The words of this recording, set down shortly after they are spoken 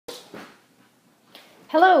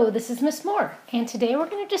Hello, this is Miss Moore, and today we're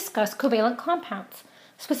going to discuss covalent compounds.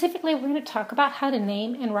 Specifically, we're going to talk about how to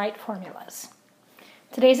name and write formulas.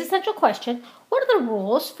 Today's essential question: what are the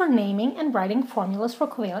rules for naming and writing formulas for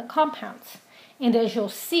covalent compounds? And as you'll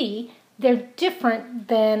see, they're different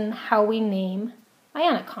than how we name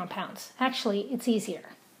ionic compounds. Actually, it's easier.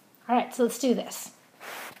 All right, so let's do this.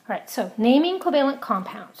 All right, so naming covalent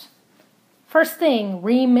compounds. First thing,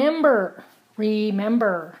 remember.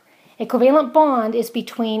 A covalent bond is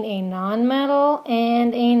between a nonmetal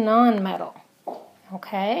and a nonmetal,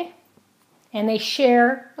 okay? And they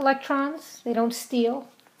share electrons, they don't steal.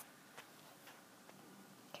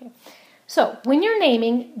 Okay. So when you're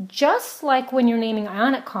naming, just like when you're naming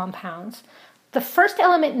ionic compounds, the first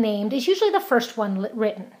element named is usually the first one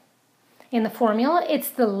written. In the formula, it's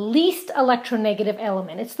the least electronegative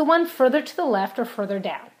element. It's the one further to the left or further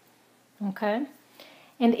down, okay?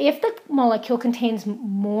 And if the molecule contains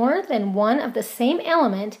more than one of the same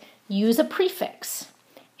element, use a prefix.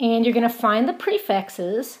 And you're going to find the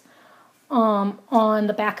prefixes on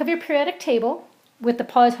the back of your periodic table with the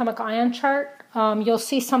polyatomic ion chart. You'll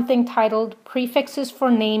see something titled Prefixes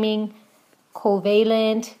for Naming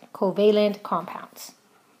Covalent Compounds.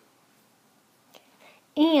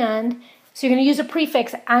 And so you're going to use a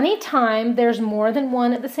prefix anytime there's more than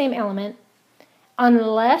one of the same element,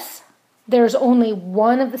 unless there's only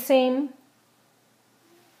one of the same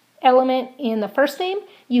element in the first name.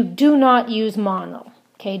 You do not use mono.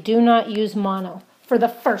 Okay, do not use mono for the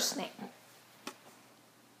first name.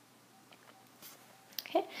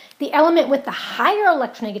 Okay, the element with the higher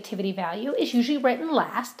electronegativity value is usually written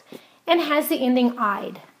last and has the ending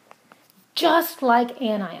 "ide," just like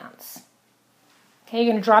anions. Okay,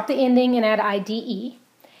 you're going to drop the ending and add IDE.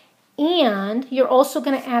 And you're also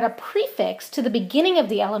going to add a prefix to the beginning of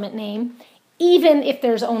the element name, even if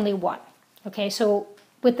there's only one. Okay, so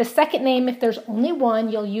with the second name, if there's only one,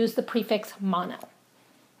 you'll use the prefix mono.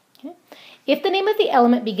 Okay? If the name of the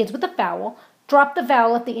element begins with a vowel, drop the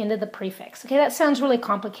vowel at the end of the prefix. Okay, that sounds really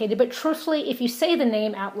complicated, but truthfully, if you say the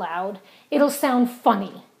name out loud, it'll sound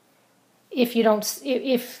funny if you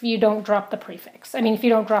don't drop the prefix. If you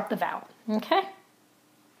don't drop the vowel. Okay?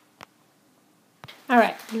 All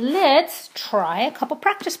right, let's try a couple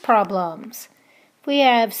practice problems. We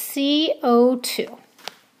have CO2.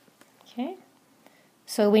 Okay,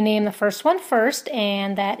 so we name the first one first,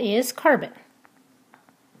 and that is carbon.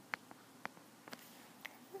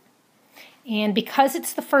 And because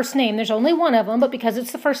it's the first name, there's only one of them, but because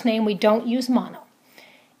it's the first name, we don't use mono.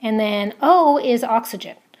 And then O is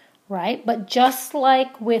oxygen, right? But just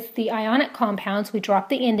like with the ionic compounds, we drop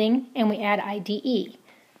the ending and we add IDE.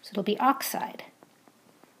 So it'll be oxide.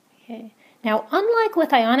 Okay. Now, unlike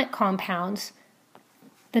with ionic compounds,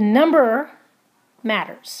 the number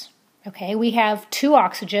matters. Okay, we have 2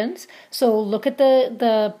 oxygens, so look at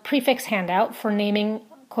the prefix handout for naming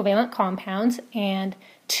covalent compounds, and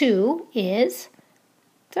 2 is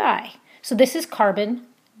di. So this is carbon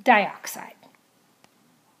dioxide.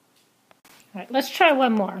 All right, let's try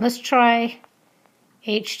one more. Let's try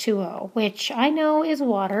H2O, which I know is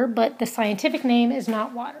water, but the scientific name is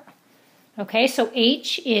not water. Okay, so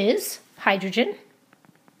H is hydrogen,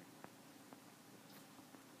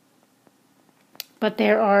 but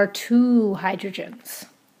there are 2 hydrogens,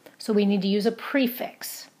 so we need to use a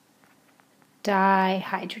prefix,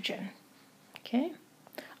 dihydrogen. Okay,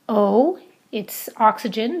 O, it's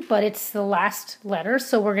oxygen, but it's the last letter,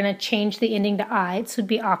 so we're going to change the ending to ide, so it would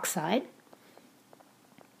be oxide.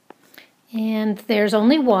 And there's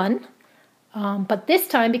only one, but this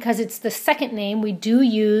time, because it's the second name, we do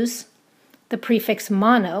use the prefix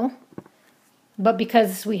mono, but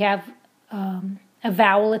because we have a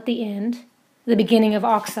vowel at the end, the beginning of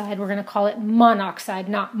oxide, we're going to call it monoxide,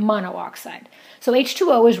 not monooxide. So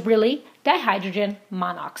H2O is really dihydrogen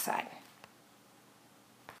monoxide.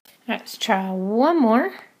 All right, let's try one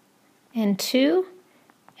more, N2F4.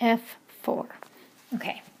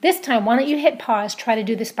 Okay, this time, why don't you hit pause, try to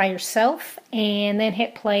do this by yourself, and then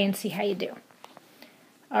hit play and see how you do.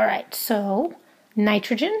 All right, so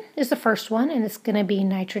nitrogen is the first one, and it's going to be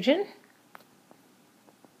nitrogen.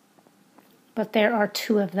 But there are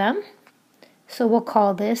 2 of them, so we'll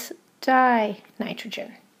call this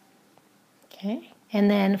dinitrogen. Okay,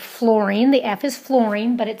 and then fluorine, the F is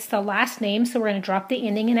fluorine, but it's the last name, so we're going to drop the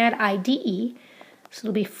ending and add IDE. So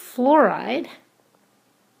it'll be fluoride.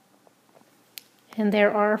 And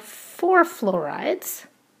there are 4 fluorides,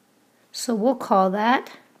 so we'll call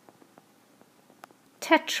that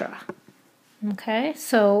tetra. Okay,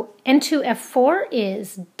 so N2F4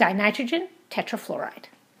 is dinitrogen tetrafluoride.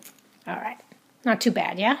 All right, not too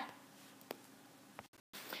bad, yeah?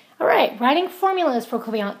 All right, writing formulas for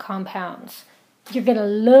covalent compounds. You're going to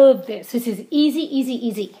love this. This is easy, easy,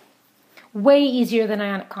 easy. Way easier than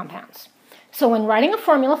ionic compounds. So when writing a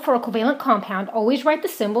formula for a covalent compound, always write the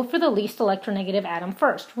symbol for the least electronegative atom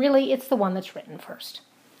first. Really, it's the one that's written first.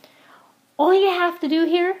 All you have to do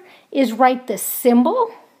here is write the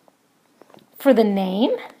symbol for the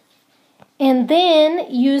name, and then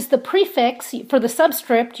use the prefix for the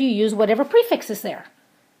subscript. You use whatever prefix is there.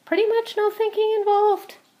 Pretty much no thinking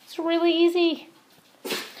involved. It's really easy.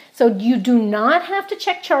 So you do not have to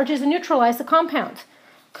check charges and neutralize the compound,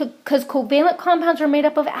 because covalent compounds are made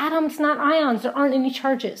up of atoms, not ions. There aren't any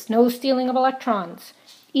charges. No stealing of electrons.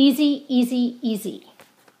 Easy, easy, easy.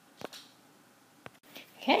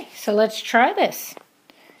 Okay, so let's try this.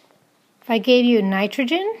 If I gave you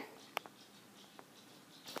nitrogen,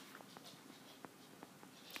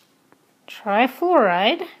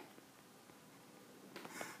 trifluoride,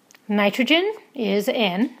 nitrogen is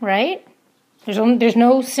N, right? There's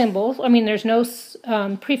no symbols. I mean, there's no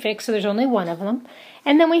prefix, so there's only one of them.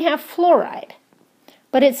 And then we have fluoride.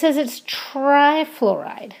 But it says it's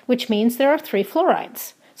trifluoride, which means there are 3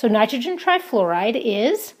 fluorides. So nitrogen trifluoride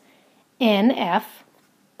is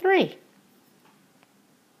NF3.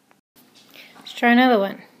 Let's try another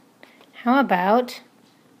one. How about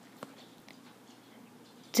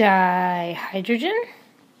dihydrogen?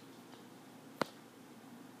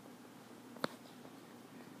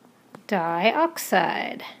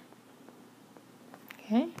 Dioxide.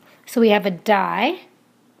 Okay, so we have a di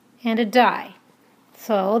and a di.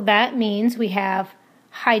 So that means we have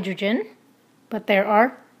hydrogen, but there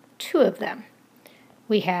are 2 of them.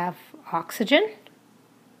 We have oxygen,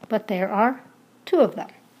 but there are 2 of them.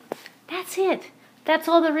 That's it. That's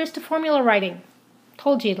all there is to formula writing.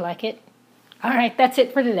 Told you you'd like it. All right, that's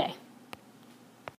it for today.